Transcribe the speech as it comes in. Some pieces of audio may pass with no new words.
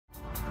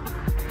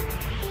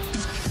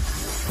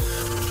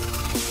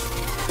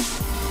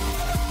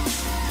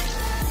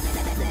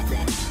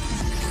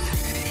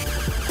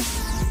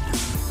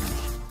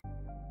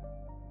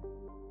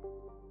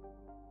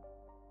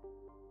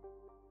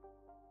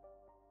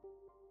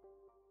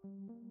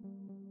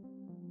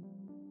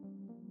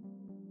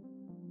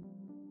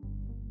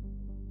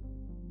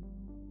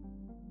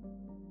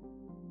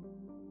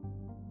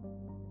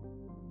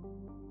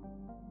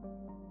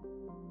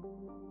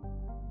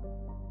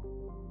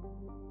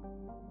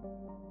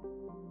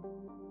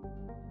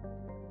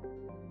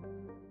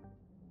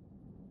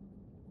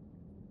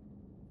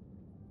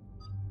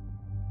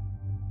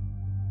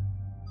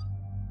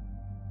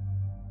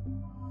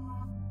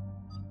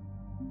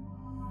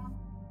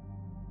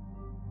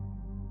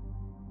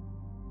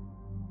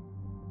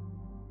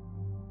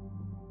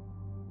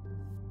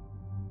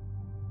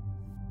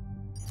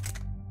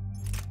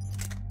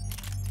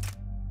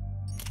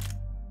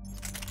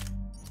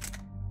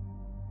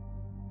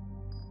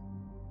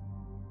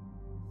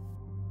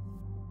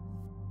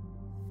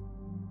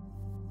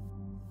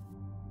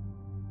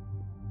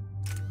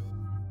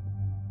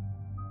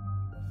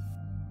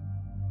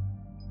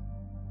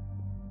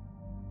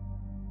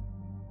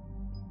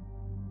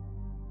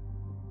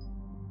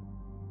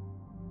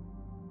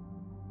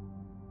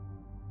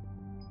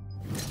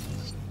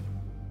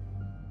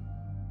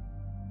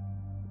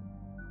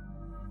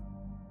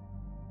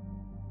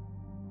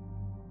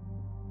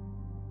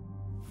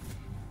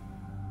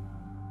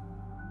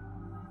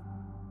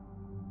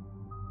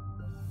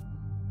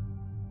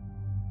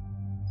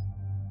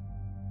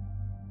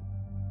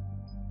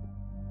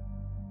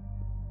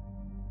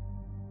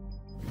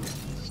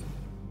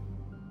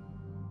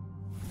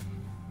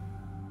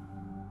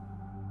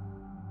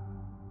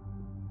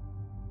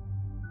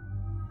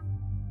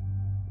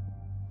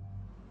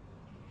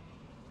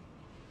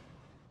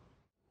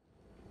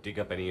Dig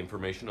up any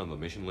information on the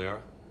mission, Liara?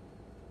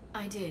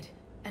 I did,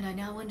 and I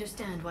now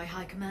understand why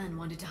High Command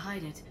wanted to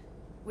hide it.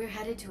 We're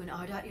headed to an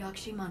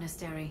Asari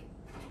Monastery.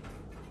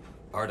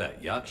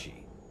 Asari?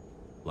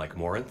 Like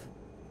Morinth?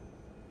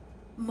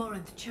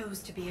 Morinth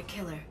chose to be a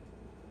killer.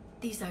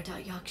 These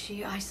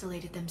Asari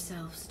isolated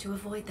themselves to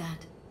avoid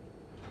that.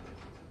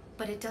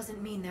 But it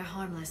doesn't mean they're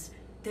harmless.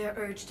 Their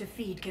urge to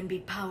feed can be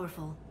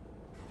powerful.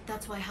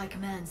 That's why High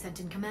Command sent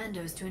in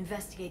commandos to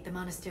investigate the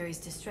monastery's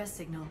distress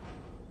signal.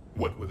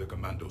 What were the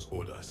commandos'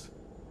 orders?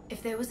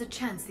 If there was a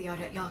chance the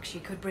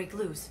Asari could break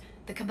loose,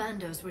 the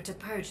commandos were to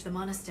purge the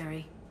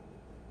monastery.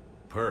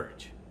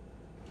 Purge?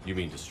 You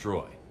mean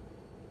destroy?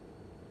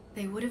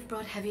 They would have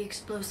brought heavy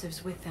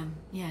explosives with them,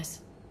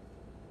 yes.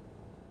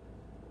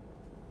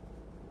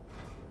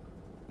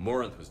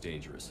 Morinth was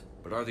dangerous,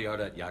 but are the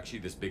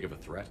Asari this big of a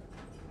threat?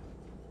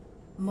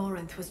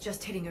 Morinth was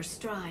just hitting her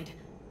stride.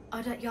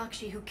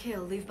 Asari who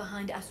kill leave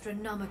behind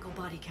astronomical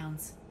body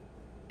counts.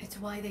 It's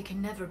why they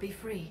can never be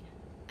free,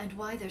 and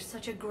why they're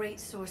such a great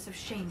source of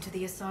shame to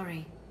the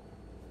Asari.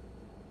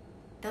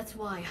 That's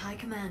why High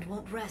Command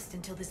won't rest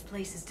until this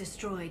place is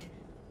destroyed.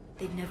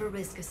 They'd never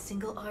risk a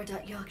single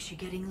Asari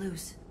getting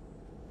loose.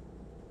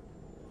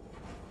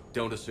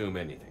 Don't assume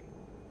anything.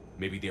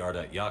 Maybe the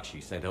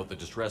Asari sent out the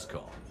distress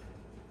call.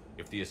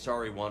 If the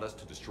Asari want us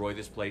to destroy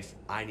this place,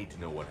 I need to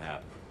know what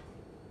happened.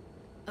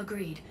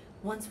 Agreed.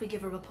 Once we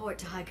give a report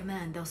to High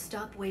Command, they'll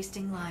stop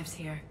wasting lives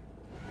here.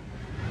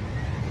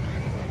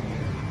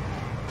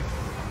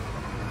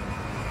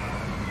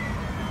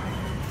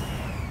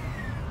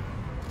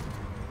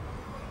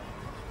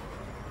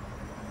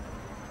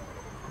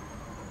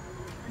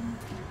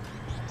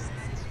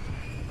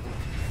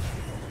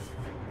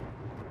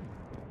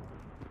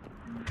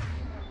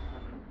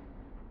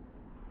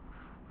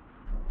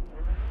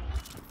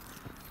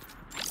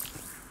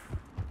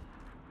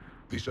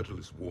 The shuttle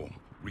is warm,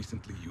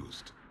 recently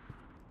used.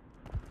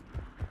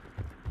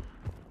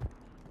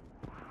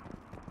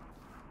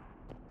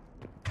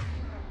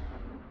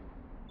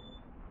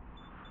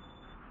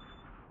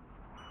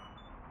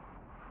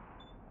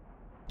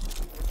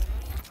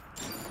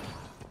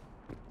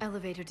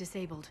 Elevator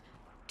disabled.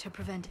 To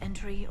prevent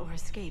entry or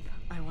escape,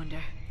 I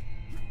wonder.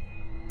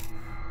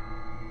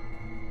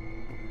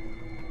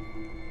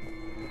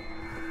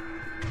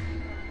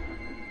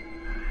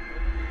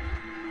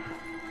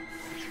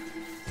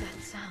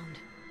 That sound.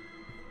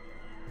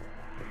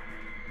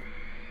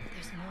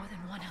 There's more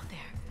than one out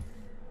there.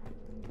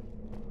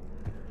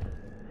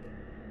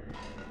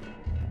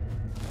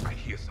 I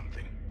hear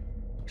something.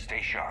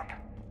 Stay sharp.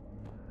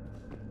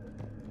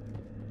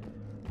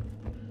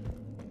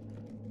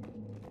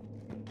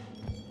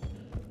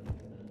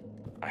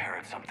 I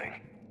heard something.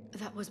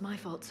 That was my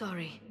fault,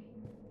 sorry.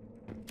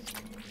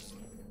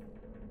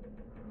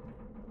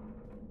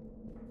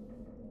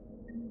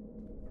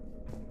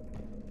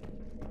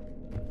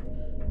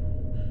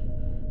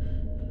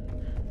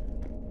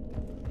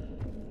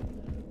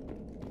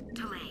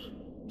 Delay.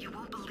 You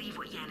won't believe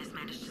what Yan has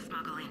managed to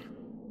smuggle in.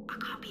 A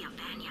copy of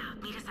Vanya.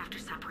 Meet us after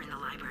supper in the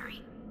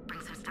library.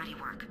 Bring some study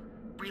work.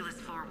 Reel is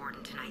floor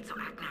warden tonight, so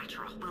act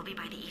natural. We'll be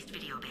by the East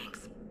Video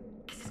Banks.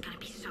 This is gonna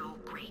be so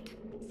great.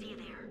 See you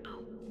there.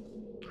 Oh,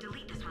 and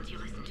delete this once you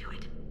listen to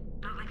it.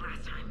 Not like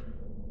last time.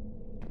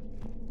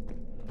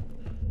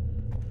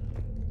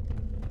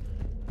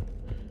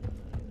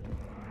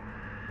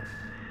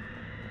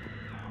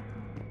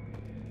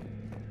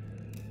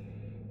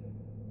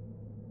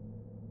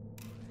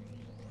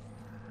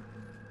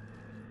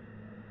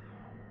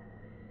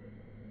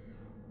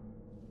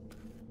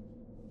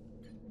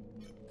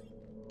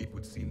 It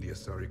would seem the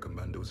Asari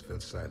commandos fell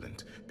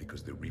silent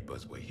because the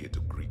Reapers were here to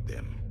greet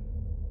them.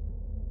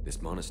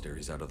 This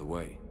monastery's out of the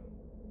way.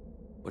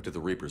 What do the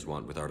Reapers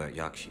want with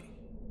Asari?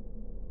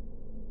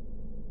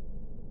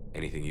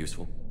 Anything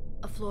useful?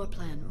 A floor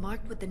plan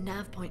marked with the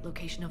nav point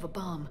location of a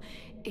bomb.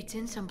 It's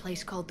in some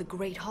place called the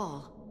Great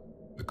Hall.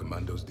 The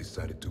commandos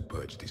decided to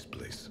purge this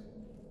place.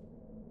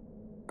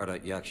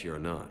 Asari or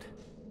not,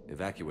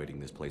 evacuating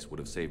this place would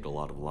have saved a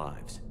lot of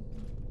lives.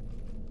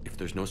 If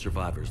there's no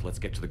survivors, let's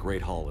get to the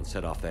Great Hall and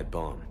set off that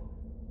bomb.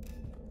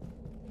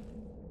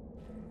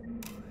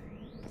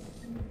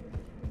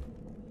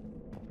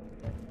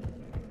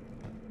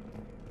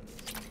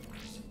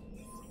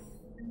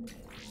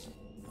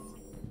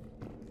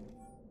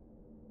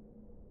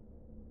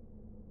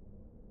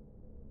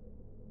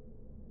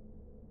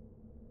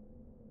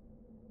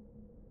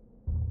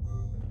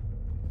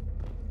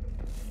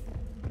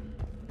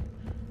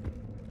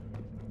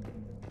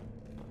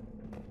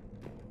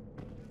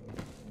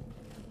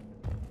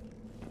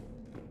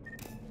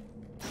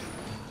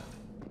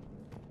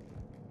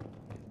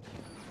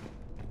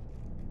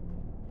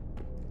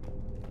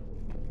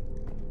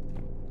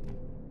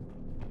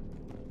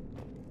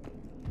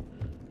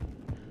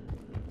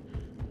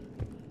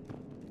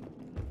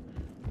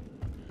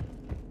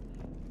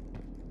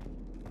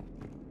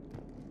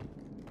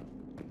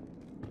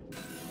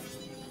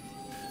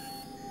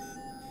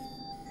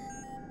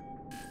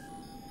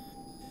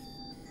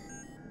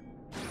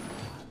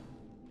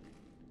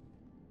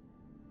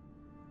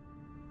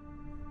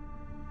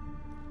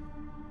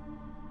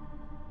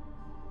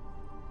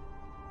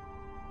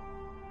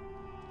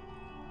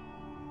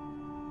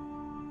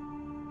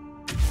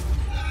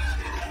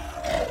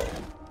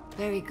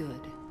 Very good.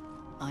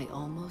 I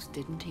almost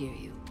didn't hear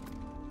you.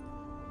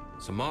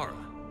 Samara.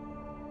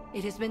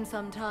 It has been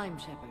some time,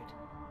 Shepard.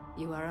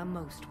 You are a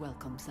most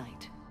welcome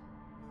sight.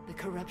 The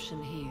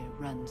corruption here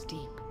runs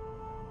deep.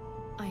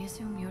 I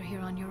assume you're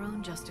here on your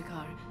own,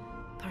 Justicar.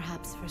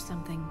 Perhaps for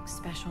something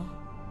special?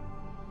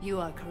 You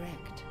are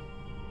correct.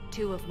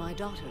 2 of my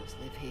daughters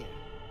live here,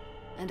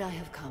 and I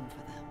have come for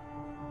them.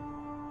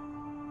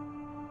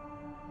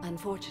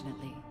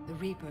 Unfortunately, the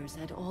Reapers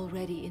had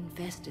already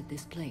infested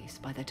this place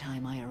by the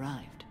time I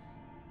arrived.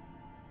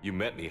 You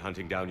met me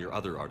hunting down your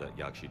other Ardat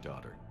Yakshi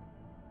daughter.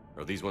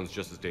 Are these ones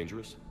just as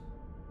dangerous?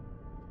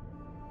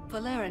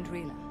 Valere and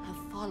Rila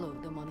have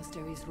followed the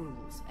monastery's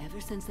rules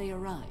ever since they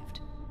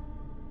arrived.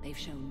 They've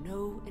shown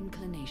no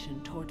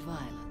inclination toward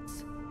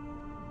violence.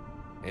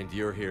 And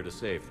you're here to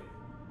save them?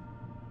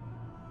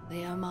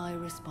 They are my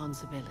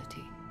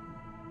responsibility.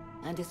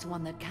 And it's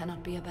one that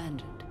cannot be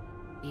abandoned,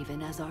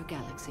 even as our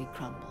galaxy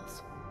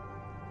crumbles.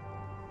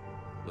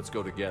 Let's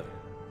go together.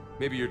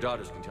 Maybe your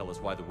daughters can tell us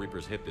why the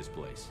Reapers hit this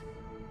place.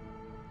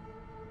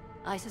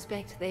 I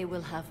suspect they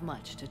will have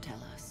much to tell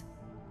us.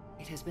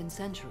 It has been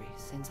centuries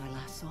since I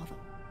last saw them.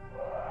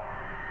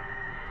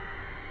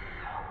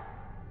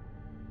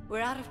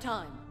 We're out of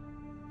time.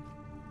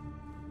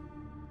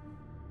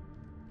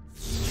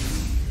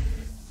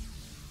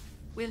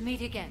 We'll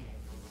meet again.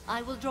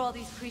 I will draw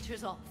these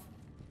creatures off.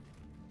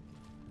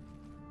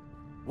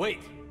 Wait!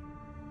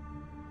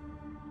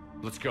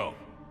 Let's go.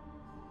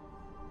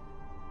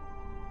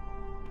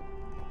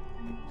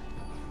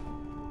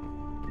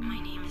 My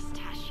name is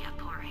Tasha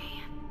Pore.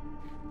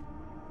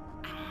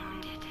 I'm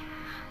wounded.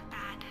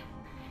 Bad.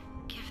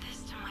 Give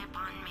this to my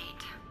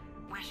bondmate,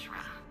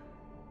 Weshra.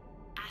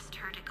 Asked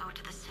her to go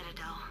to the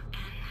Citadel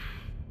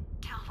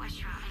and tell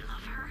Weshra I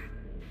love her.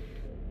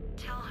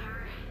 Tell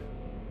her.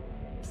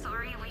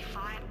 Sorry we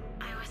fought.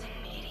 I was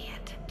an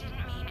idiot.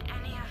 Didn't mean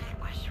any of it,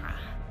 Weshra.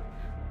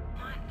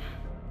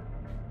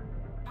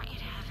 Want you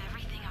to have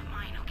everything of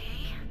mine,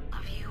 okay?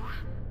 Love you.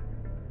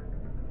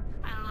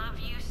 I love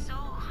you so.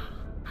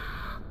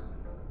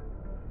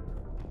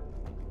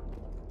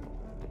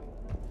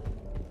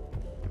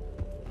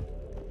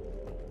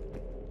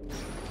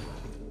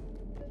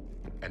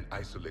 An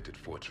isolated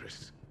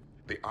fortress.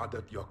 The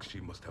Ardat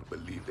Yakshi must have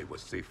believed they were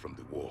safe from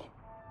the war.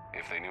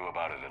 If they knew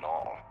about it at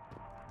all.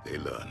 They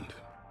learned.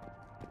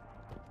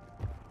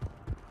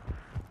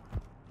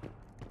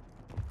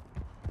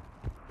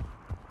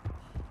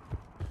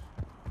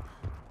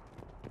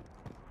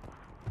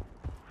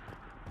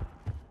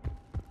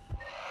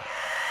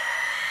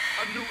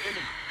 A new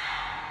enemy.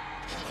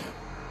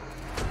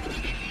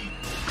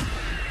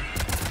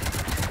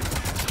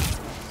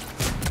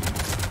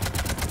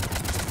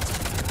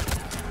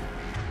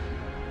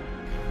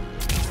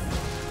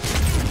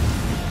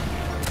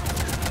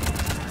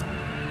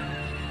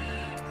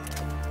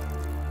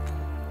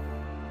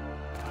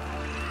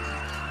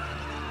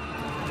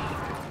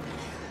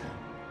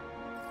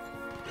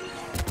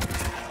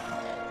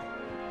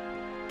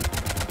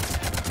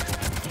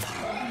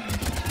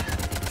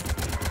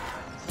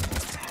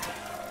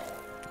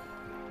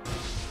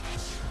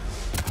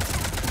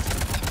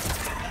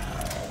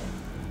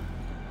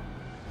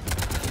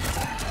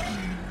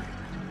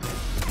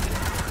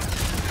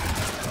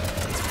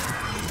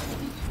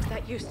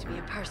 Used to be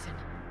a person.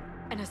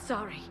 An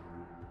Asari.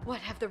 What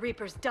have the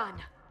Reapers done?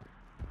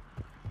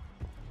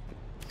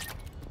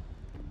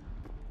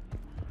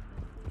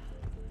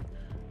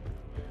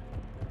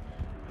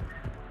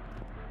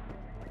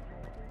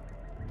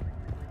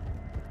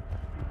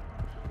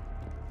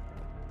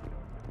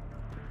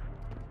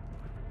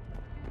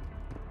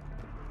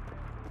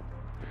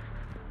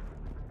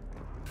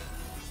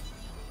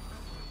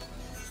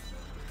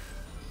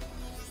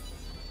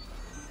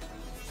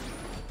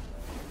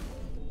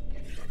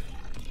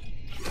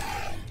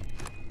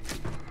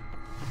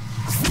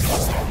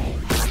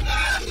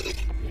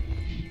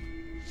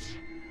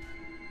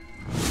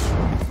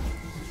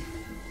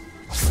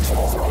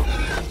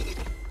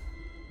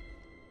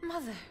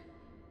 Mother,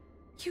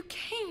 you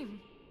came.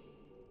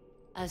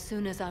 As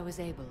soon as I was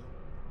able.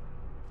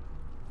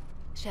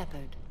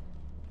 Shepard,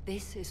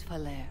 this is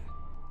Valere,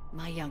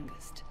 my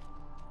youngest.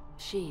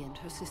 She and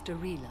her sister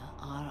Rila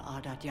are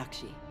Ardat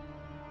Yakshi.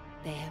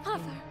 They have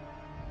Mother,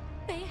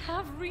 they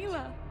have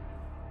Rila.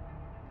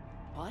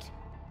 What?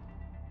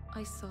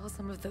 I saw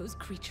some of those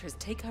creatures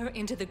take her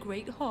into the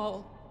Great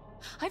Hall.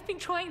 I've been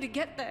trying to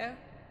get there.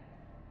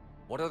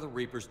 What are the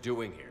Reapers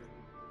doing here?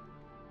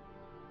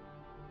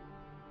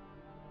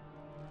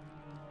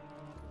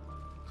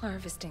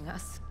 Harvesting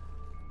us.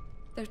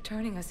 They're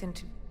turning us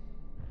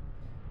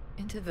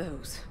into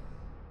those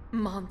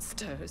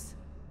monsters.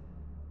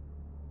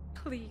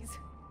 Please,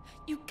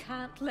 you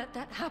can't let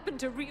that happen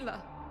to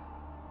Rila.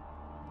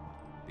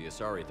 The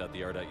Asari thought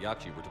the Ardat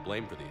Yakshi were to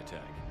blame for the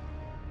attack.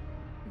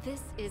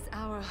 This is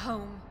our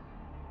home.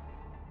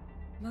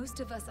 Most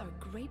of us are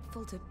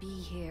grateful to be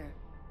here.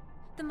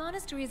 The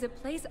monastery is a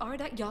place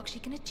Ardat Yakshi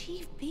can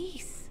achieve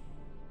peace.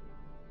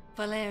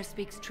 Valere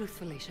speaks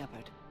truthfully,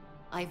 Shepard.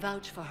 I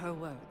vouch for her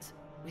words,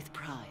 with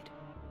pride.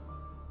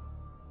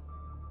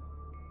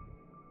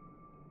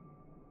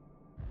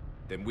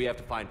 then we have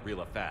to find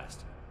Rila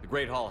fast. The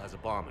Great Hall has a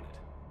bomb in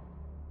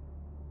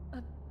it.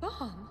 A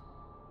bomb?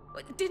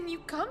 What, didn't you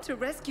come to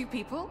rescue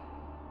people?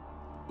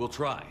 We'll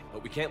try,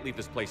 but we can't leave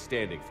this place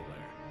standing,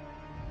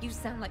 Full-A. You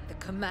sound like the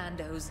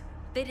Commandos.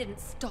 They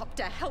didn't stop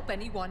to help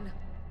anyone.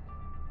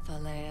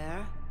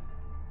 Full-A.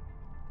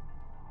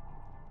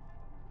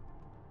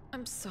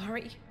 I'm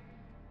sorry.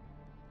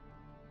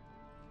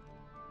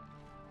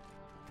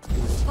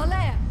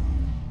 Full-A.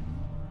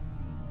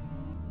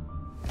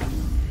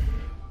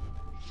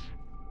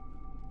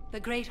 The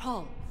Great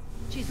Hall.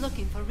 She's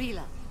looking for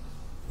Rila.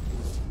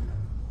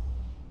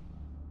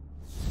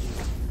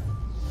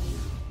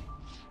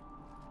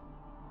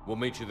 We'll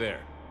meet you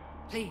there.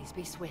 Please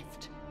be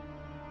swift.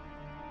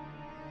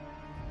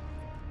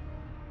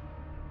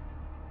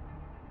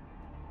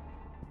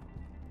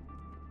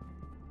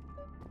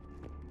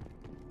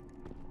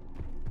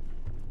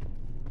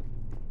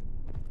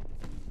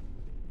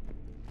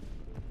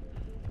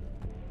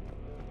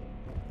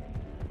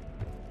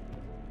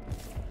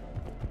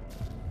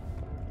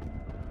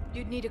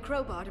 You'd need a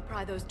crowbar to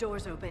pry those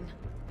doors open.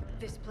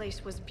 This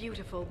place was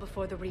beautiful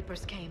before the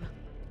Reapers came.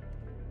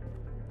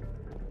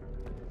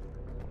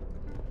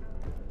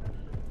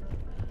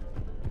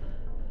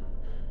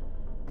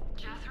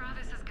 Jethro,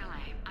 this is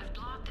Galay. I've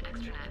blocked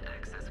extranet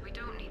access. We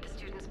don't need the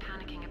students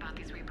panicking about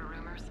these Reaper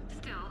rumors.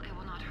 Still, it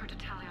will not hurt to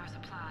tally our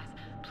supplies.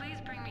 Please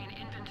bring me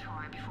an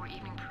inventory before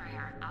evening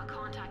prayer. I'll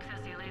contact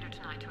Cessia later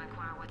tonight to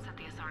inquire what set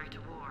the Asari to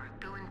war.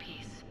 Go in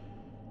peace.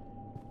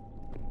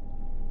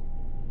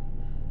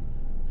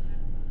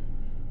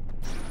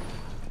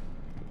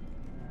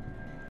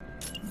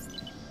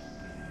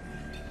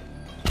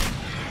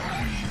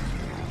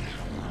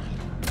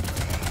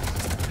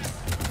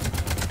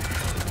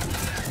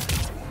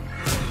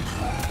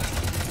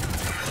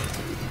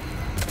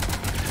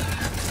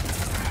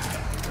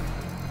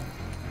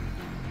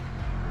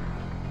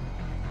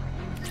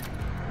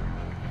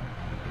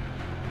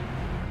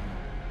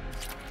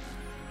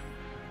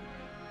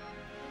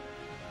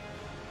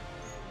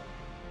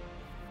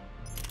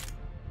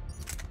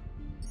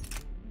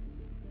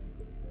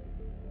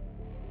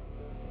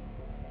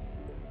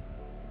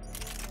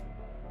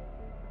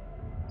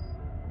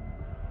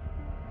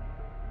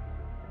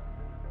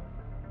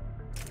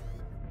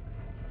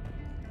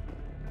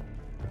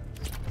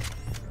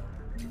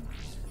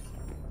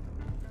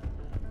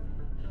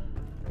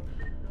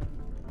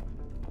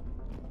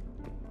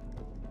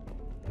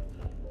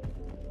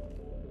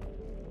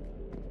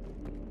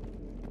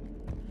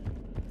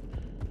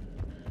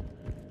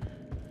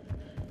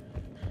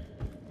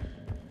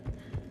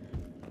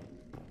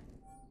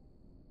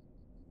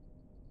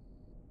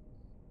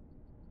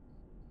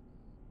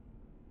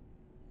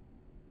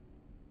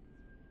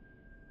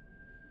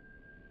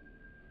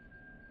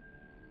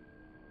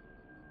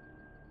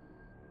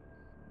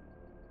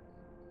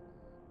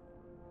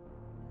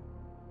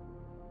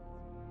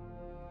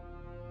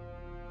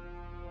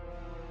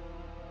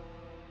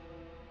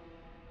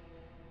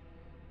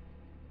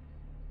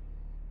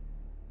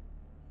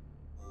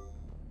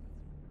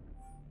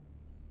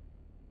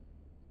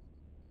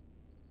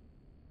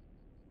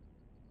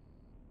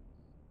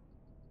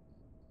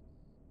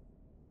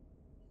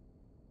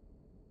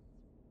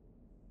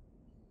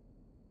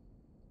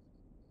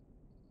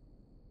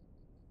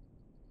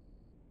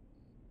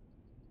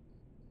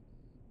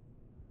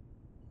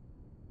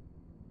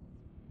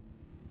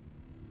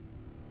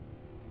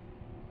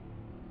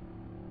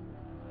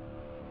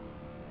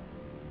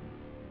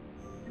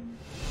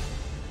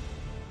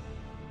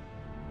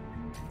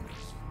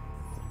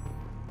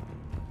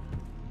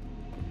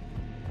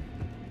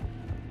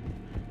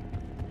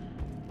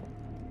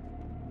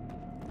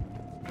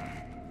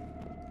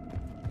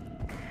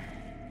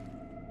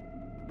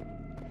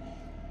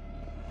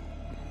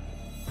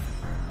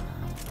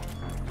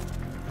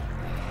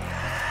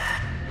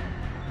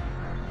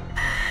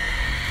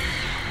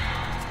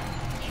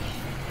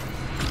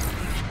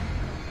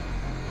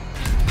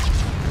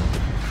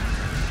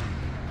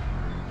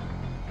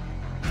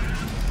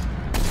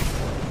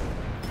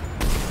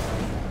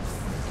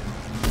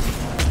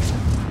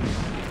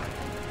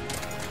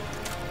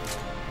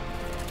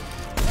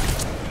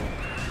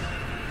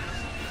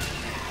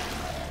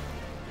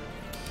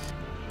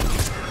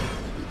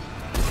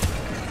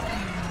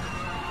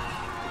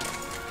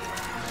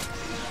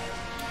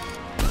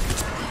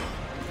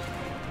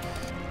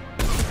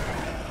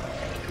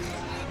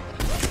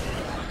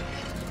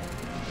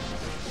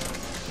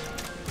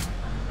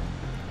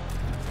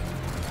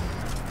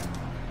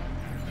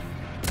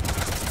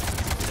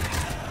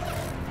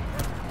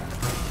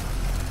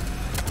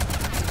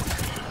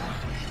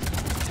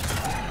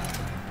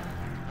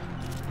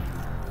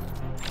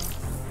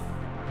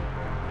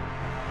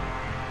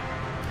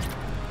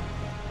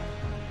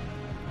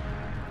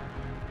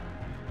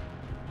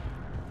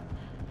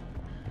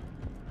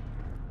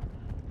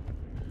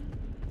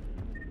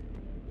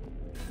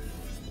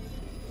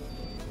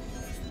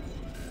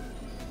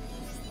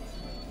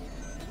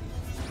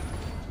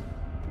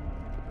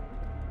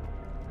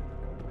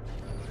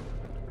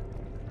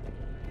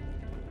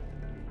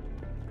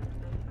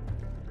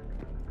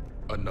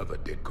 Another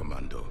dead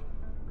commando.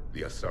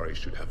 The Asari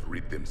should have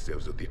rid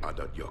themselves of the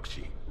Adat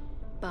Yakshi.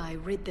 By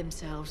rid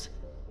themselves,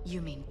 you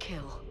mean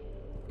kill.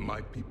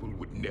 My people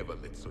would never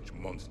let such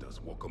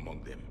monsters walk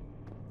among them.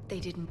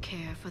 They didn't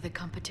care for the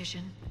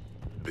competition?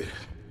 Blech.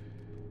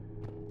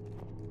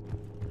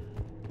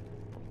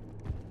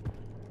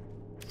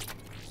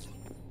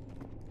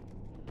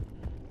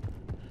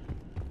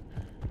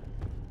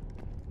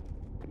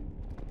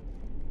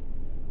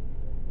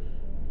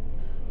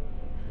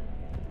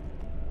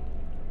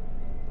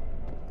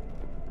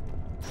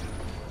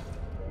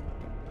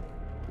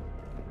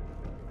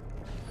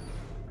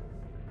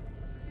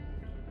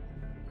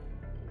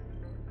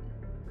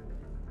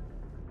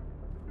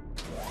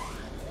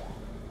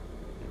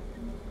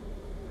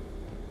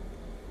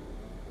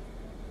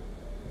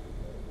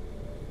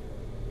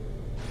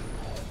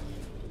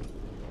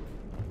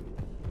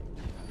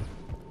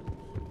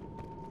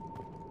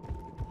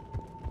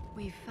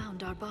 We've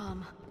found our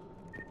bomb.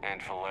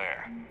 And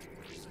Falaire.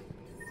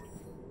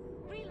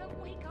 Rila,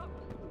 wake up!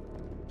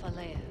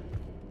 Falaire,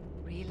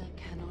 Rila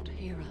cannot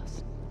hear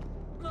us.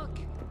 Look,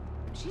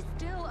 she's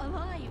still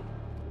alive.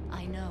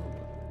 I know,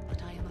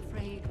 but I am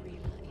afraid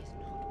Rila is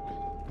not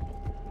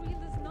well.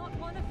 Rila's not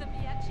one of them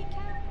yet. She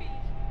can't be.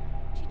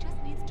 She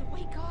just needs to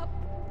wake up.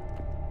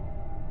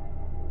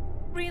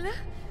 Rila?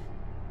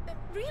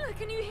 Rila,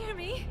 can you hear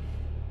me?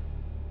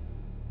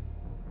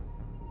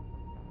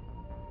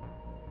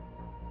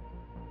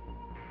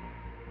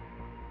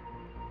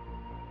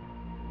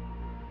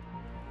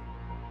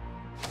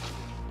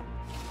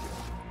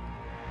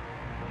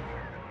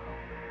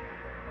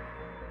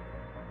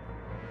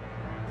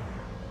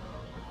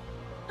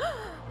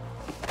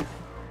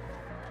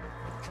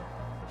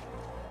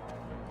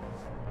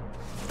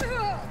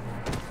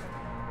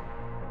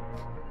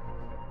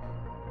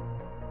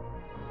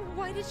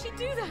 Why did she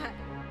do that?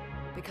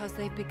 Because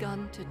they've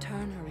begun to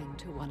turn her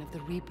into one of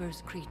the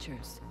Reaper's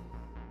creatures.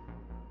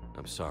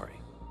 I'm sorry.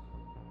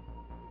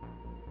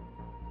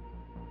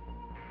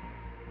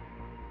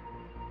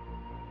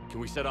 Can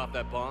we set off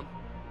that bomb?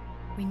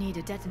 We need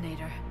a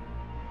detonator.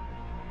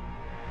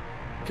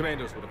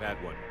 Commandos would have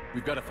had one.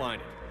 We've got to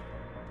find it.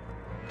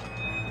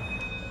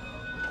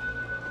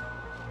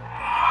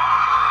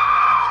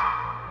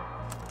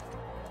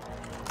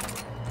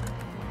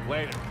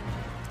 Later.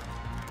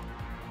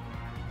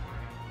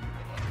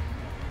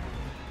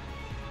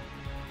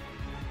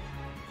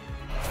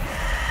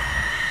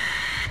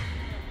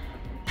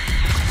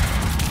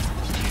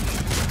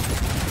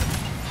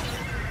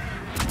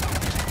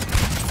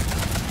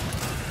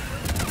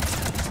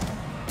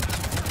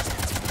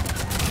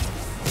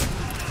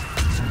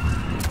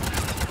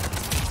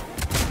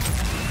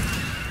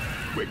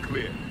 We're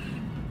clear.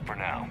 For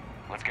now,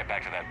 let's get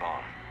back to that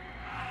bomb.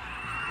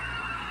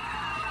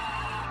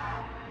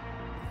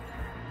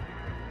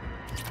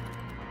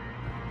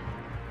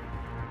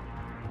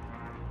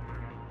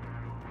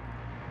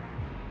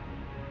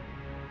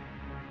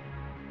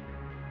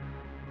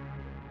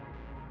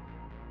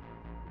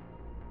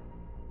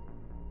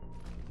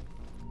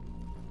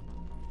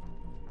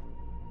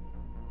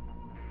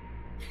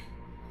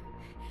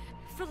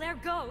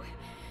 Falaire, go!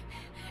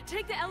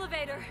 Take the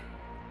elevator!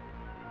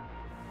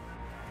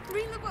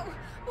 Rila,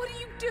 what are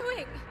you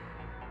doing?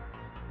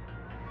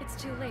 It's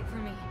too late for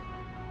me.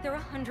 There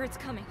are hundreds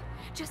coming.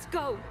 Just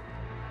go!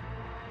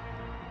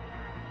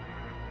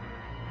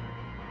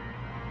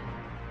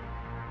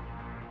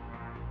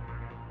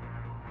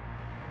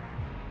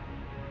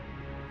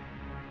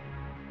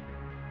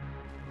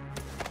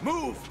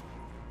 Move!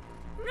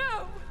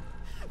 No!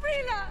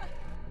 Rila!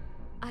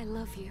 I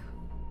love you.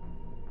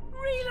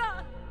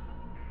 Rila!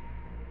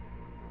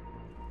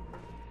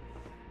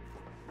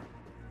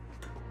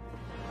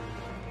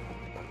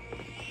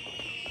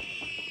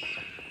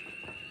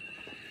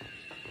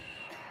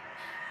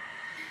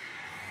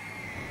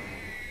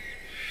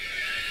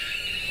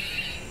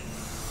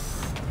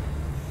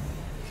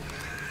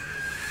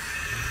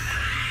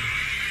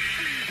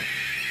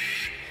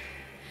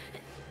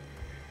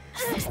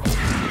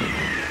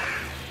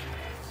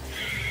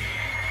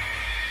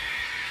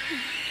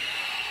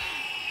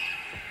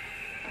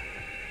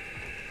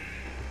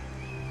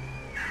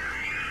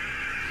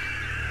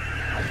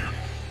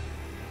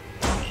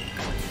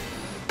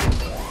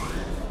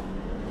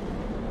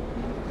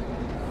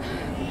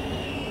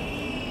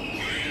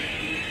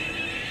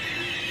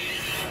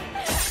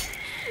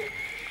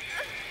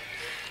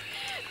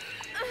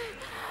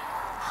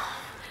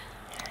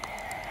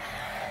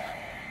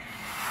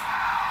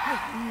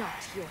 We're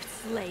not your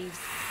slaves.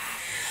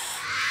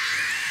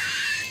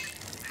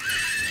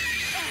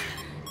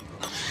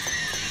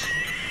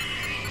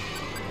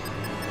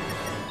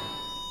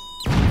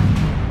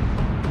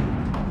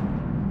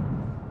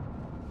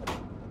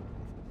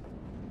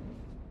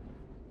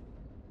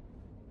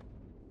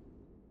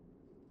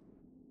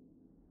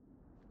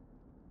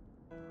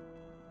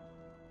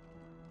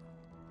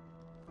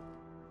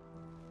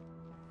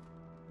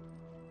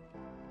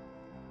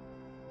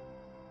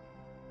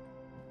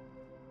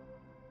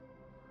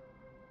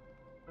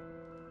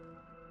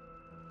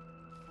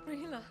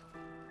 Rila.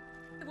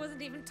 There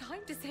wasn't even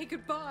time to say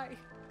goodbye.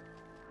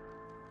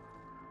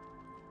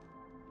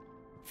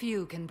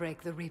 Few can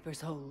break the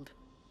Reaper's hold.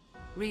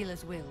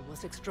 Rila's will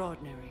was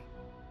extraordinary,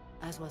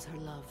 as was her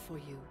love for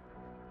you.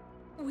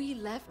 We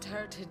left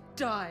her to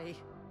die.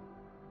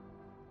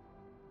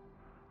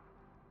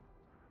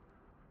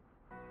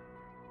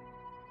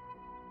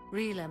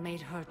 Rila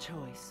made her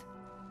choice,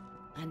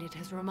 and it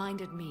has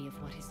reminded me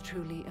of what is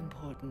truly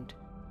important.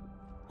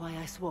 Why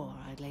I swore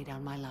I'd lay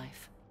down my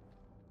life.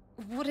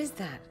 What is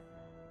that?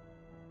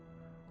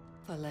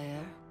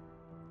 Falair,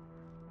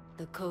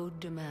 the code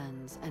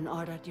demands an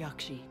Ardat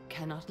Yakshi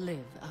cannot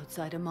live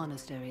outside a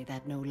monastery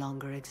that no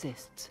longer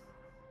exists.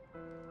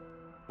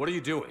 What are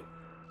you doing?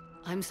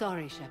 I'm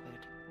sorry,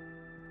 Shepard.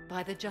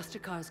 By the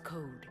Justicar's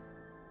code,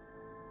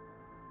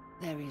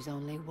 there is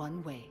only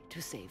one way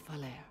to save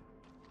Falair.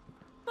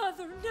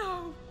 Mother,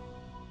 no!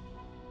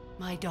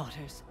 My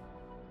daughters,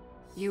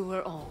 you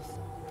were all.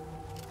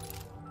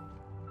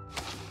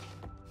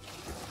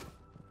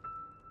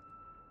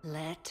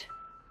 Let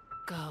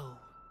go.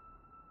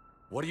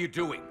 What are you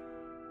doing?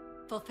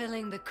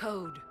 Fulfilling the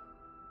code.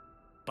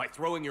 By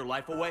throwing your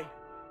life away?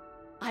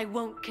 I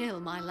won't kill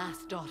my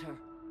last daughter.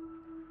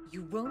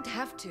 You won't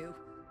have to.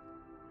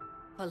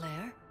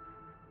 Falair?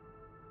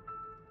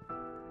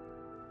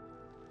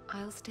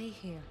 I'll stay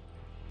here.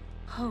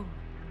 Home.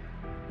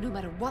 No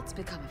matter what's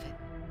become of it.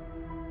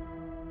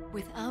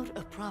 Without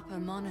a proper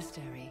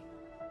monastery,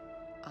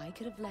 I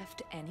could have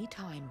left any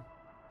time.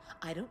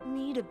 I don't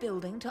need a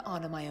building to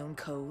honor my own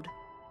code.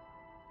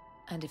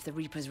 And if the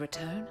Reapers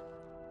return,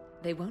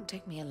 they won't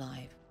take me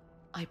alive.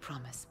 I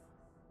promise.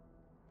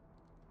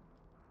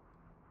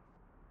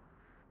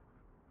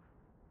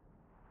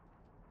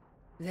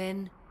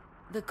 then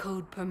the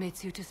code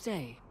permits you to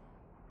stay,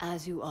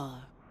 as you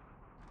are.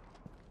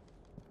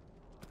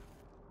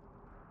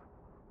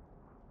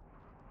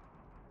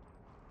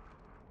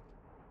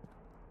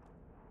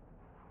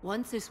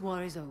 Once this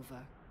war is over,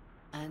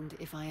 and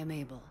if I am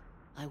able,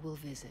 I will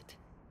visit,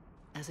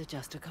 as a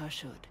Justicar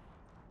should.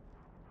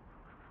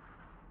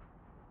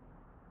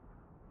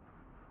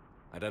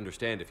 I'd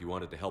understand if you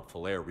wanted to help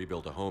Falair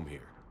rebuild a home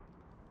here.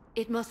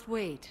 It must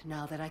wait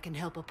now that I can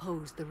help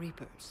oppose the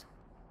Reapers.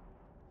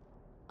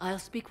 I'll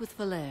speak with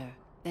Falair,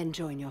 then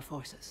join your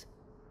forces.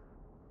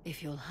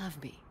 If you'll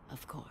have me,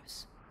 of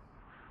course.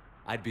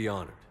 I'd be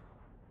honored.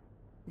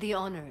 The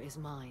honor is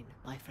mine,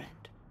 my friend.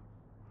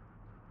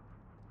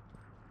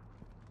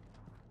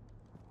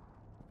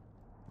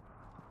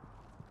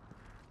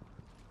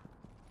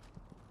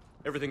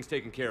 Everything's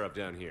taken care of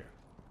down here.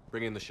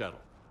 Bring in the shuttle.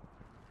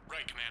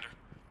 Right, Commander.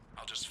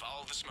 I'll just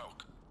follow the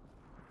smoke.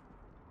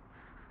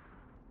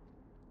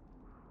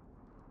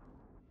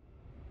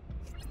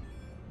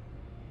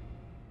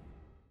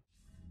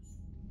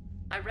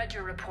 I read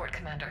your report,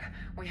 Commander.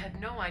 We had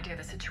no idea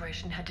the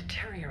situation had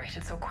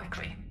deteriorated so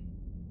quickly.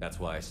 That's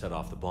why I set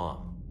off the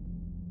bomb.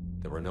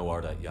 There were no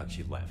Ardat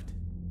Yakshi left.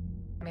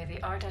 May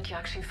the Ardat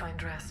Yakshi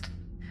find rest.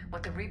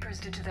 What the Reapers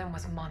did to them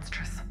was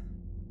monstrous.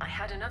 I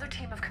had another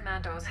team of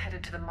commandos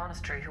headed to the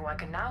monastery who I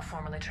can now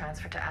formally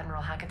transfer to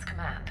Admiral Hackett's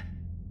command.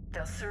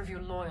 They'll serve you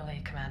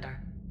loyally, Commander.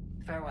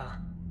 Farewell.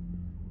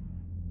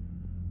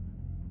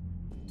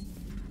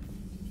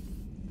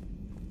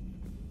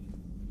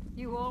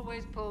 You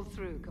always pull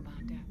through,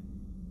 Commander.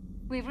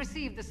 We've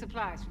received the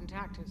supplies from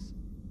Tactus.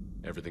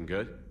 Everything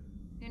good?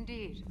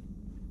 Indeed.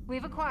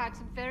 We've acquired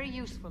some very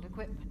useful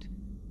equipment.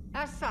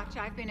 As such,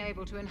 I've been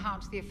able to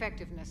enhance the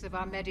effectiveness of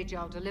our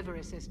Medigel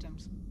delivery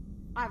systems.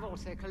 I've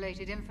also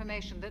collated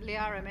information that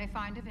Liara may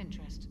find of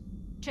interest.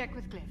 Check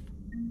with Cliff.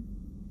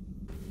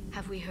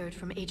 Have we heard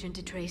from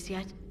Agent DeTrace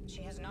yet?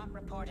 She has not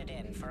reported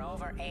in for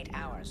over 8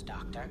 hours,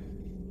 Doctor.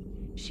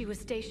 She was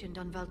stationed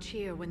on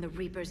Valchir when the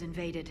Reapers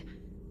invaded.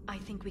 I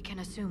think we can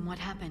assume what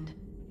happened.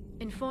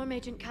 Inform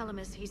Agent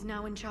Calamus he's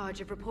now in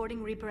charge of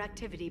reporting Reaper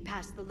activity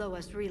past the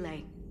Loas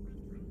relay.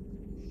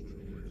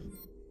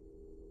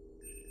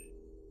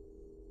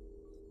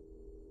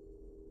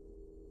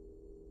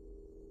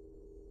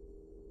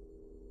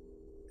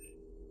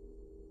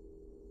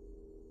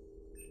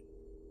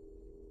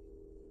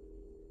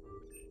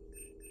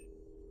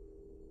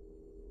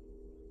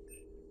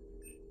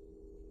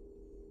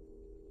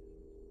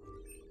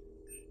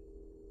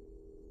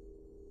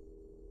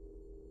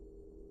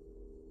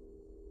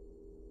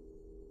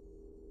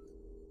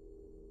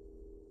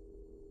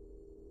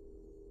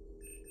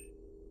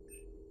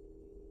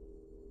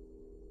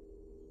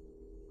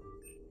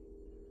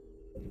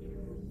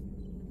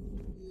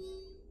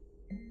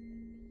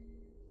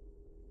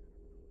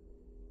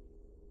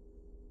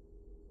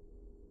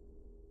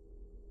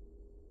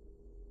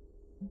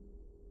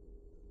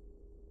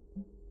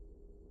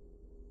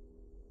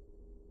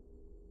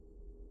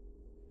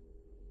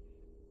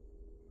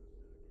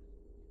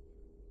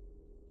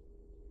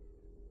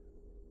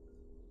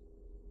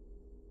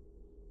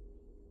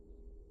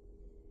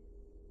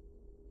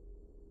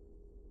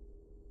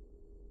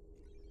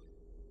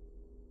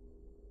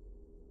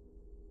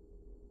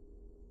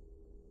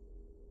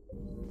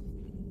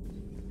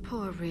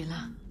 Poor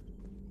Rila.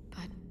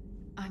 But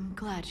I'm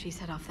glad she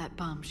set off that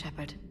bomb,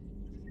 Shepard.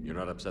 You're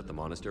not upset the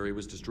monastery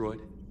was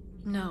destroyed?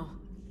 No,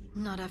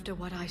 not after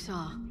what I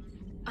saw.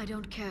 I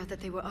don't care that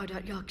they were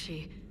Ardat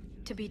Yakshi.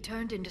 To be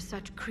turned into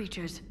such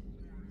creatures,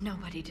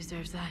 nobody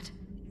deserves that.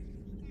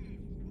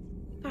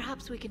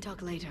 Perhaps we can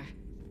talk later.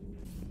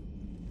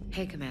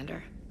 Hey,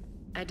 Commander.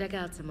 I dug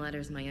out some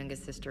letters my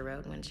youngest sister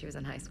wrote when she was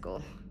in high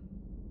school.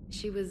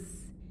 She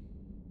was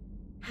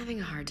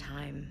having a hard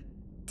time.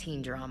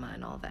 Teen drama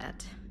and all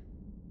that.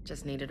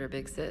 Just needed her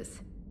big sis.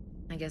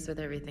 I guess with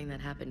everything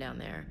that happened down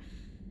there,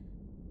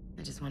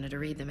 I just wanted to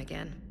read them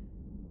again.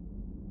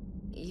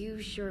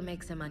 You sure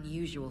make some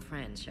unusual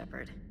friends,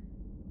 Shepard.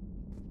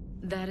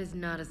 That is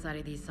not a side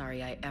of the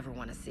Asari I ever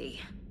want to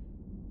see.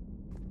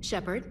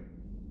 Shepard?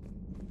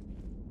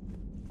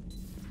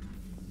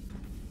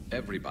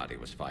 Everybody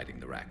was fighting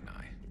the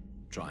Rachni,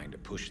 trying to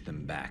push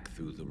them back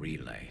through the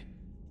relay.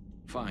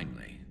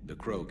 Finally, the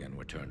Krogan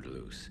were turned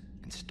loose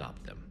and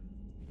stopped them.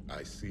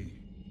 I see.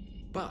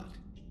 But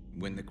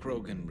when the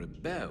Krogan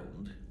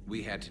rebelled,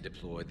 we had to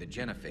deploy the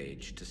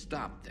genophage to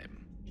stop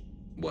them.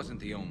 Wasn't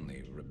the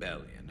only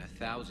rebellion.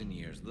 1,000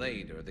 years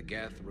later, the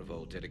Geth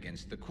revolted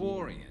against the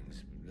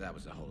Quarians. That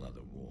was a whole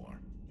other war.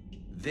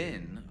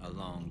 Then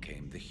along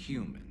came the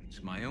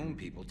humans. My own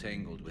people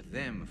tangled with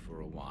them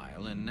for a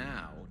while, and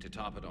now, to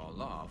top it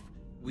all off,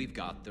 we've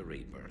got the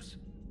Reapers.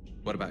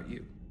 What about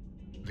you?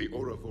 The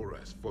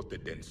Ouroboros fought the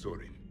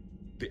Densorin.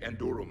 The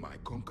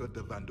Andoromai conquered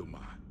the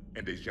Vandoma,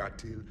 and the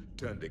Jatil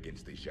turned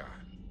against the Jah.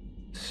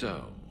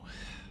 So,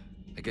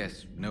 I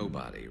guess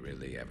nobody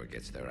really ever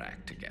gets their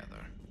act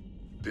together.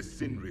 The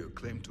Sinreal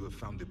claimed to have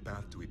found the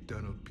path to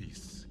eternal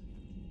peace.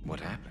 What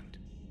happened?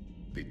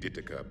 The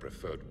Ditaka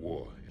preferred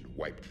war and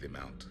wiped them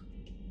out.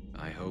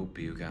 I hope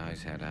you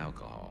guys had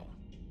alcohol.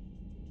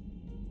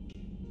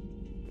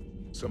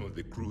 Some of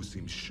the crew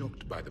seem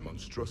shocked by the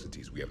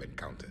monstrosities we have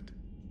encountered.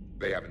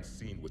 They haven't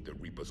seen what the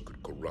Reapers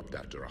could corrupt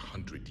after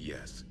 100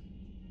 years.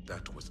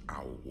 That was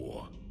our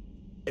war.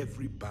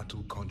 Every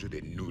battle conjured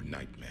a new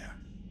nightmare.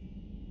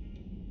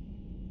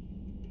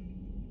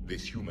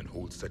 This human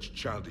holds such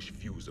childish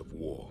views of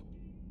war.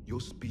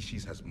 Your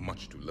species has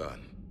much to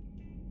learn.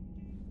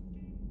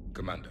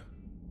 Commander.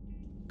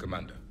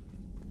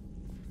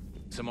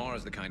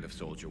 Samara's the kind of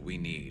soldier we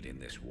need in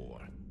this war.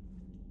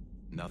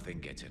 Nothing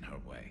gets in her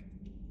way.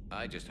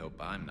 I just hope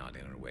I'm not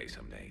in her way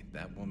someday.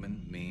 That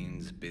woman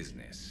means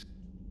business.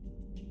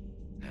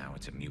 Now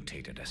it's a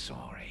mutated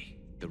Asari.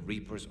 The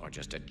Reapers are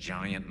just a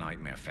giant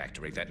nightmare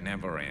factory that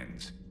never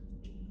ends.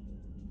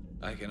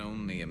 I can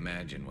only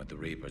imagine what the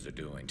Reapers are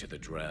doing to the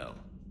Drell,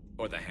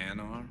 or the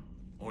Hanar,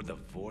 or the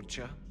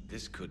Vorcha.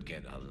 This could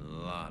get a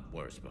lot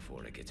worse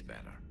before it gets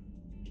better.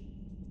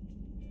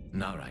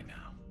 Not right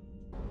now.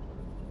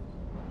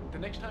 The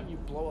next time you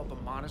blow up a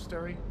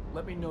monastery,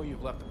 let me know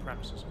you've left the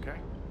premises, okay?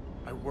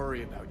 I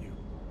worry about you.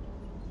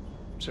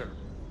 Sir.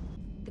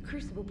 The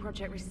Crucible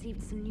Project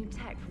received some new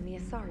tech from the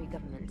Asari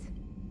government.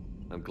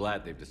 I'm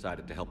glad they've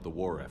decided to help the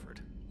war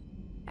effort.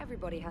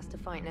 Everybody has to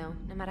fight now,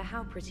 no matter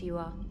how pretty you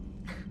are.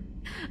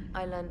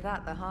 I learned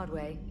that the hard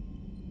way.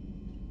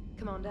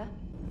 Commander?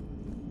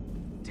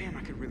 Damn,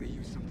 I could really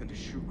use something to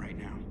shoot right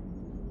now.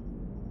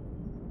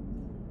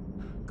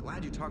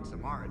 Glad you talked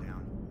Samara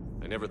down.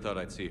 I never thought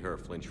I'd see her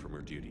flinch from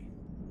her duty.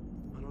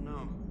 I don't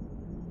know.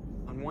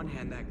 On one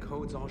hand, that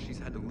code's all she's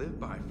had to live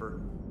by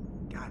for,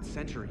 God,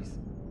 centuries.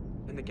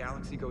 Then the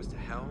galaxy goes to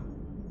hell.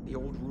 The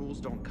old rules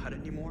don't cut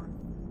anymore.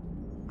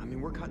 I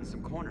mean, we're cutting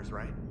some corners,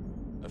 right?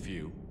 A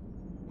few.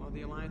 Well,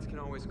 the Alliance can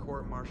always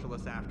court-martial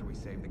us after we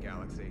save the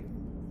galaxy.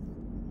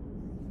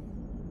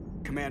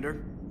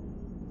 Commander?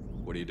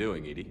 What are you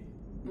doing, Edie?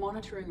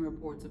 Monitoring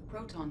reports of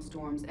proton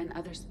storms and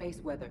other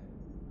space weather.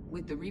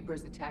 With the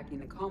Reapers attacking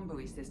the comm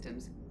buoy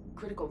systems,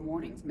 critical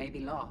warnings may be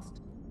lost.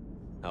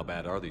 How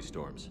bad are these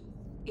storms?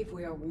 If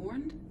we are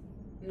warned,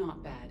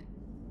 not bad.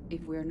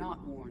 If we're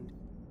not warned,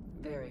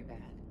 very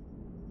bad.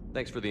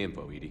 Thanks for the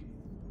info, Edie.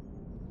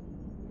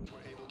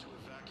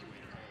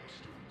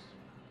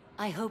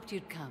 I hoped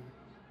you'd come.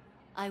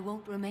 I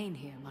won't remain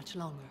here much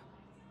longer.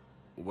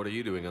 What are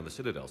you doing on the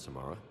Citadel,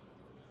 Samara?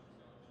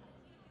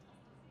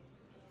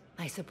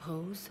 I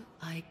suppose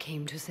I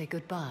came to say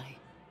goodbye.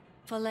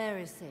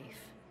 Falair is safe,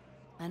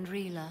 and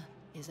Rila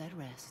is at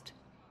rest.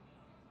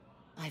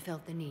 I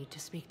felt the need to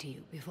speak to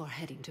you before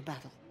heading to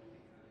battle.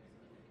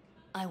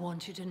 I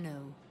want you to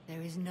know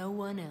there is no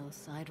one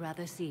else I'd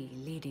rather see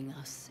leading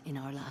us in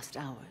our last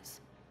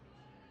hours.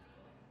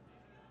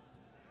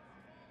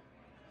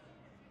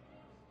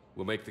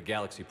 We'll make the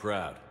galaxy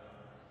proud.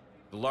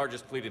 The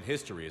largest fleet in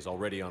history is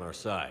already on our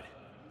side.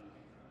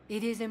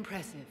 It is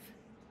impressive.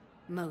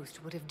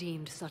 Most would have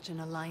deemed such an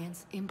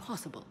alliance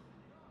impossible.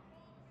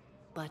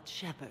 But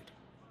Shepard,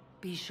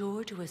 be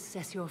sure to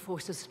assess your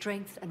force's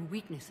strengths and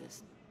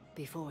weaknesses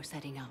before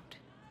setting out.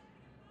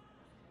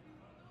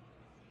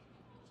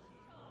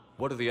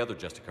 What are the other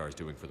Justicars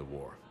doing for the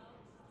war?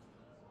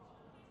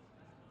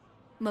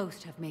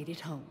 Most have made it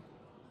home.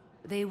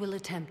 They will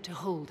attempt to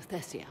hold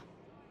Thessia.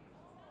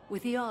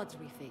 With the odds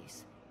we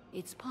face,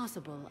 it's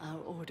possible our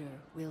order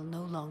will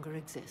no longer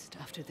exist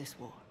after this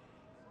war.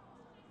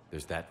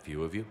 There's that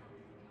few of you?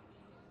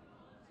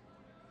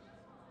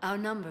 Our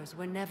numbers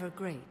were never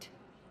great.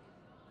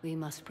 We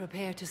must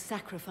prepare to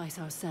sacrifice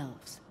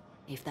ourselves,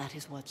 if that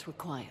is what's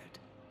required.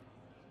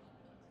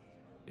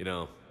 You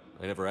know,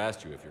 I never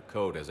asked you if your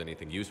code has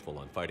anything useful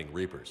on fighting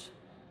Reapers.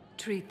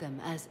 Treat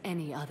them as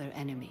any other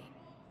enemy.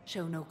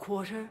 Show no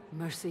quarter,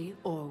 mercy,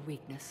 or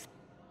weakness.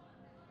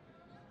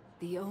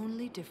 The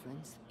only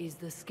difference is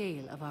the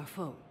scale of our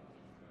foe.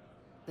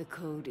 The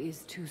code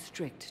is too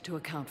strict to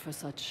account for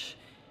such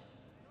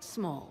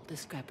small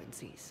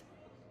discrepancies.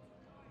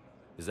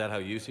 Is that how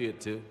you see it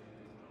too?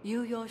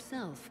 You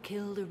yourself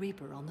killed a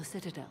Reaper on the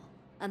Citadel,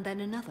 and then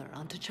another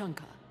on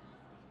Tuchanka.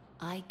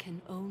 I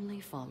can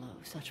only follow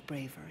such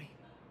bravery.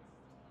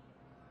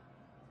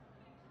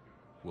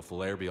 Will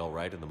Full-ATX be all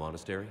right in the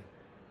monastery?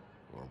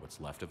 Or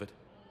what's left of it?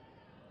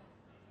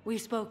 We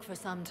spoke for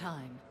some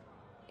time.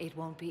 It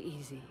won't be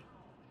easy.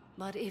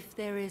 But if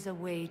there is a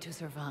way to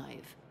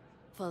survive,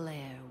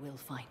 Full-ATX will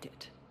find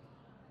it.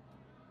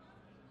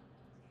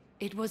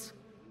 It was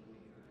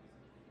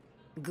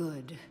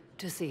good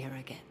to see her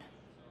again.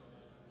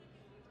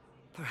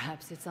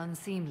 Perhaps it's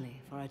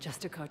unseemly for a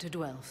Justicar to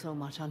dwell so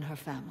much on her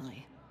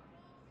family.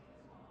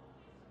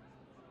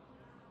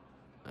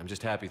 I'm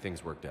just happy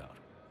things worked out.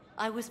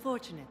 I was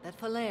fortunate that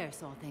Full-ATX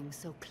saw things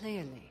so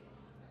clearly.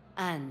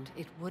 And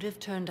it would have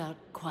turned out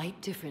quite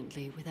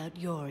differently without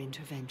your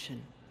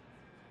intervention.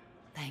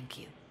 Thank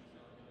you.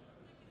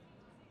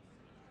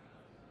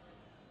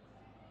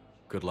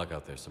 Good luck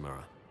out there,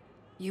 Samara.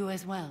 You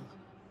as well.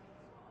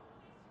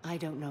 I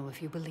don't know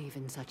if you believe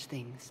in such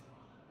things,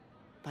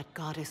 but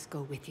Goddess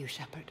go with you,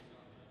 Shepard.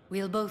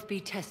 We'll both be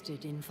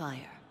tested in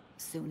fire,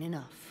 soon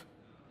enough.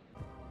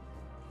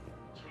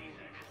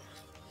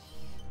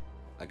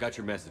 I got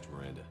your message,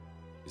 Miranda.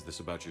 Is this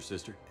about your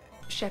sister?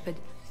 Shepard,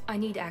 I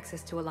need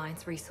access to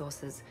Alliance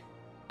resources.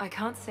 I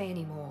can't say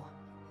any more.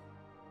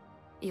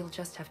 You'll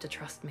just have to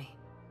trust me.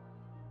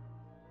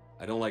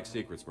 I don't like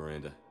secrets,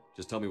 Miranda.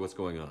 Just tell me what's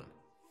going on.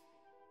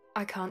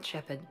 I can't,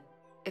 Shepard.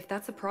 If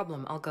that's a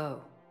problem, I'll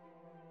go.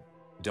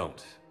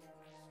 Don't.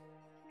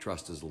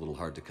 Trust is a little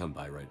hard to come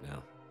by right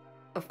now.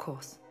 Of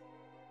course.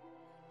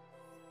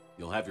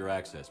 You'll have your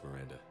access,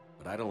 Miranda,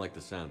 but I don't like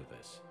the sound of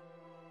this.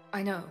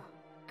 I know,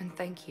 and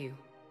thank you.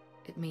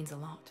 It means a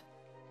lot.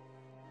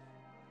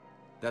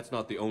 That's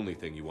not the only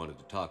thing you wanted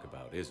to talk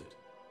about, is it?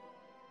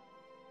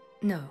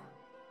 No.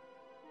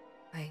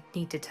 I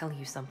need to tell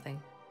you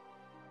something.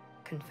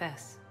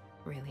 Confess,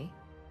 really.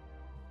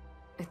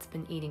 It's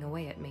been eating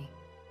away at me.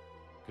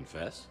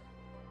 Confess?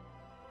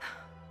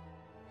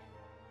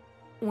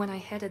 When I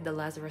headed the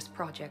Lazarus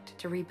Project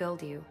to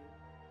rebuild you,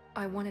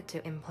 I wanted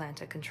to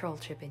implant a control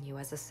chip in you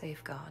as a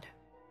safeguard.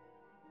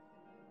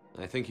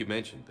 I think you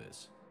mentioned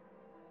this.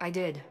 I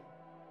did.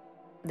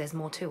 There's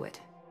more to it.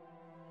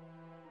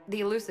 The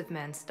elusive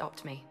man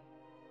stopped me.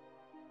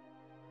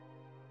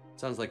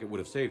 Sounds like it would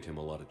have saved him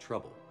a lot of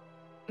trouble.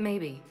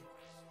 Maybe.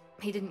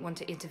 He didn't want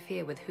to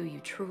interfere with who you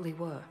truly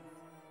were.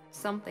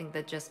 Something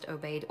that just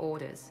obeyed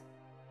orders.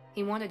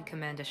 He wanted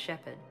Commander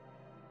Shepard.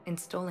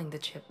 Installing the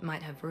chip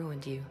might have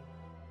ruined you.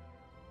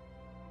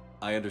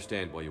 I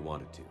understand why you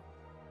wanted to.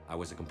 I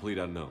was a complete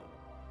unknown.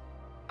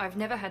 I've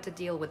never had to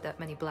deal with that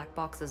many black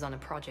boxes on a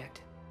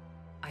project.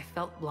 I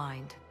felt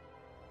blind.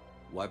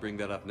 Why bring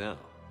that up now?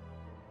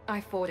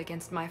 I fought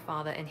against my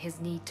father and his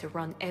need to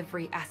run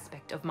every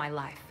aspect of my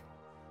life.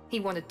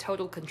 He wanted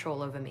total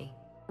control over me,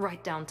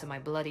 right down to my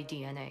bloody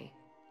DNA.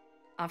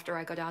 After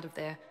I got out of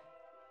there,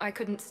 I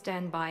couldn't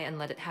stand by and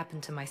let it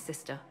happen to my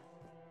sister.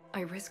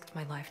 I risked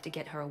my life to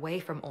get her away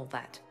from all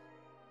that.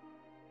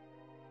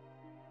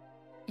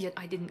 Yet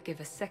I didn't give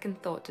a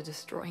second thought to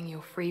destroying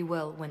your free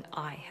will when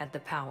I had the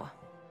power.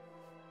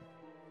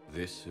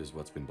 This is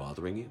what's been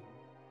bothering you?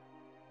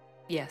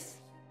 Yes.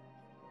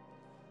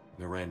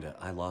 Miranda,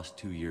 I lost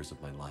 2 years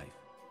of my life.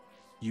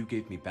 You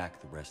gave me back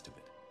the rest of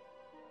it.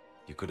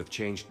 You could have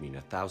changed me in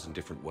 1,000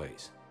 different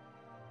ways,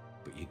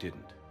 but you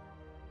didn't.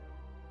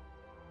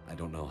 I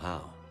don't know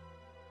how,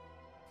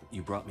 but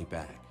you brought me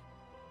back.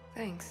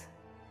 Thanks.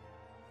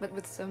 But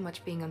with so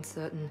much being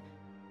uncertain,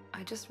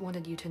 I just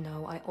wanted you to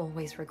know I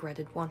always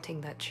regretted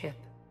wanting that chip.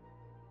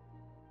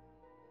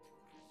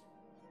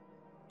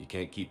 You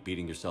can't keep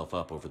beating yourself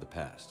up over the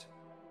past.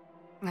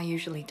 I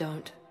usually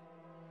don't.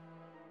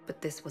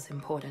 But this was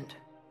important.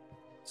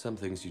 Some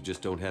things you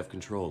just don't have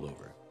control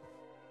over.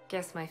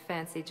 Guess my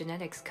fancy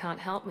genetics can't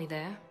help me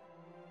there.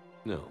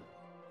 No,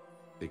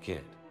 they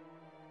can't.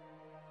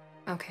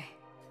 Okay.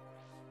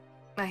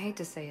 I hate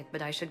to say it,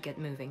 but I should get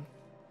moving.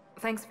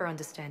 Thanks for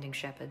understanding,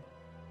 Shepard.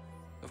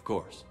 Of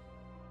course.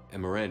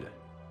 And Miranda,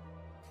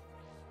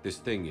 this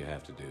thing you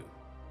have to do.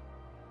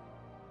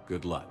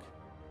 Good luck.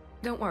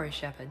 Don't worry,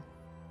 Shepard.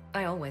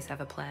 I always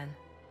have a plan.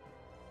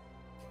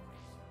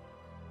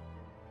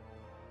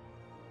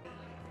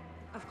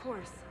 Of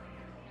course.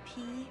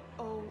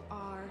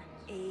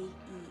 P-O-R-A-E.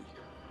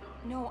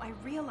 No, I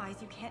realize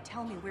you can't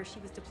tell me where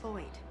she was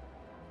deployed.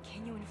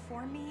 Can you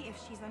inform me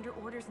if she's under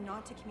orders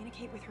not to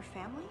communicate with her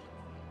family?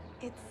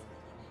 It's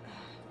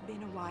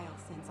been a while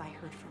since I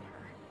heard from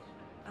her.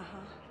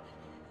 Uh-huh.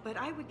 But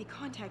I would be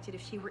contacted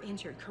if she were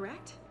injured,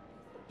 correct?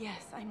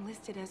 Yes, I'm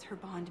listed as her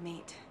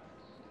bondmate.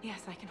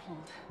 Yes, I can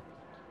hold.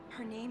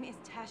 Her name is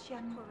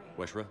Tasha Correa.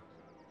 Weshra,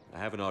 I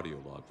have an audio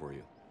log for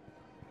you.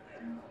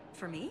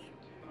 For me?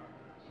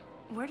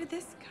 Where did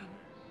this come?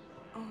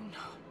 Oh no.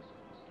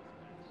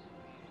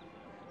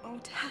 Oh,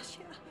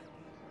 Tasha.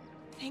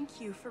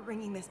 Thank you for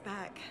bringing this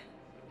back.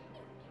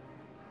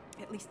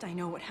 At least I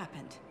know what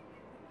happened.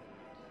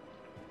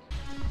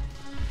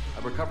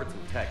 I've recovered some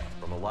tech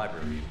from a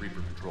library in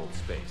Reaper-controlled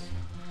space.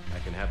 I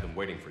can have them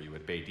waiting for you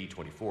at Bay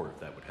D24 if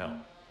that would help.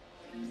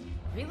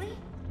 Really?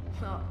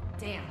 Well,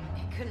 damn,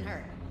 it couldn't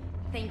hurt.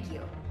 Thank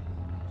you.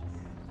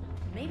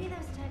 Maybe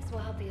those texts will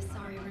help the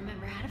Asari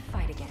remember how to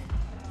fight again.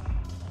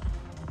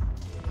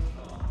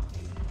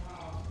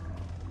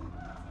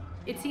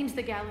 It seems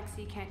the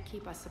galaxy can't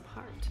keep us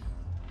apart.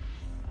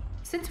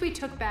 Since we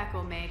took back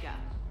Omega,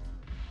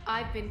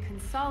 I've been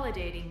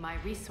consolidating my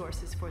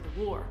resources for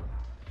the war.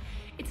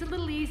 It's a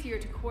little easier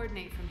to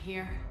coordinate from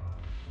here.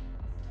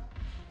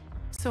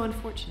 So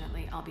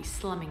unfortunately, I'll be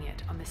slumming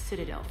it on the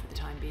Citadel for the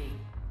time being.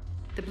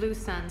 The Blue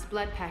Suns,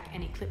 Blood Pack,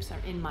 and Eclipse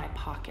are in my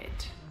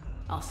pocket.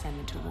 I'll send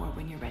them to war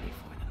when you're ready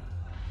for them.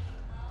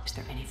 Is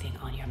there anything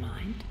on your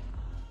mind?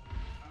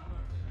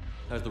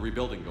 How's the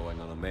rebuilding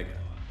going on Omega?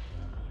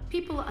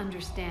 People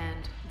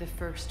understand the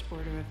first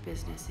order of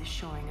business is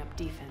shoring up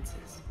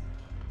defenses.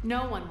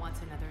 No one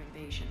wants another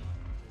invasion.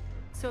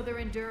 So they're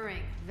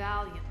enduring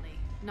valiantly,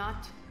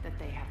 not that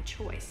they have a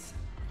choice.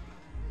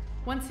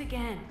 Once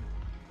again,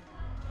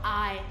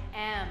 I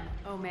am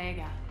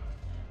Omega.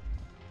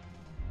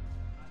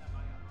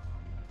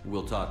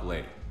 We'll talk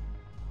later.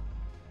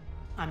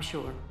 I'm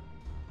sure.